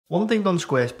One thing on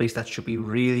Squarespace that should be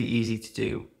really easy to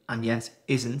do, and yet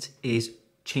isn't, is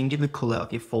changing the color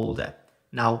of your folder.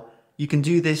 Now, you can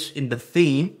do this in the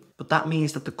theme, but that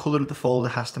means that the color of the folder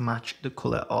has to match the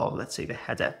color of, let's say, the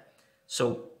header.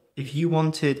 So if you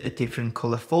wanted a different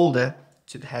color folder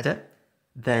to the header,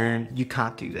 then you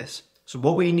can't do this. So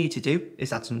what we need to do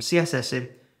is add some CSS in,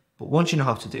 but once you know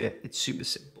how to do it, it's super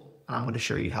simple, and I'm going to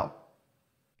show you how.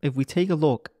 If we take a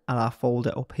look at our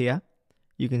folder up here,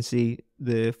 you can see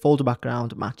the folder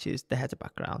background matches the header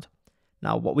background.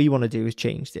 Now what we want to do is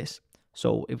change this.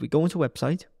 So if we go into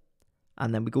website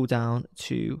and then we go down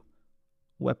to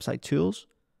website tools,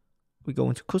 we go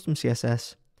into custom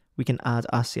CSS, we can add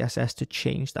our CSS to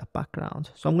change that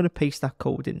background. So I'm going to paste that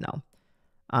code in now,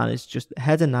 and it's just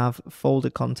header nav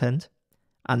folder content,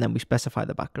 and then we specify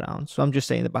the background. So I'm just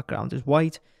saying the background is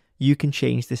white. You can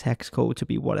change this hex code to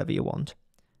be whatever you want.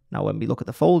 Now, when we look at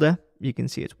the folder, you can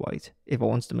see it's white. If I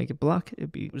wanted to make it black,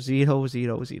 it'd be 0,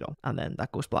 0, 0, and then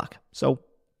that goes black. So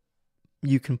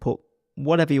you can put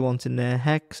whatever you want in there,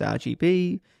 hex,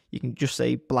 RGB, you can just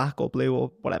say black or blue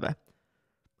or whatever.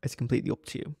 It's completely up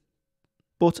to you.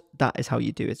 But that is how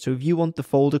you do it. So if you want the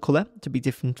folder color to be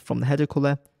different from the header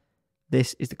color,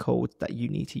 this is the code that you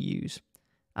need to use.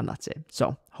 And that's it.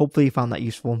 So hopefully you found that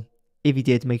useful. If you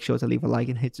did, make sure to leave a like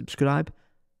and hit subscribe.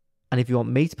 And if you want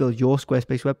me to build your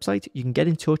Squarespace website, you can get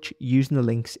in touch using the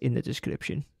links in the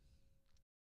description.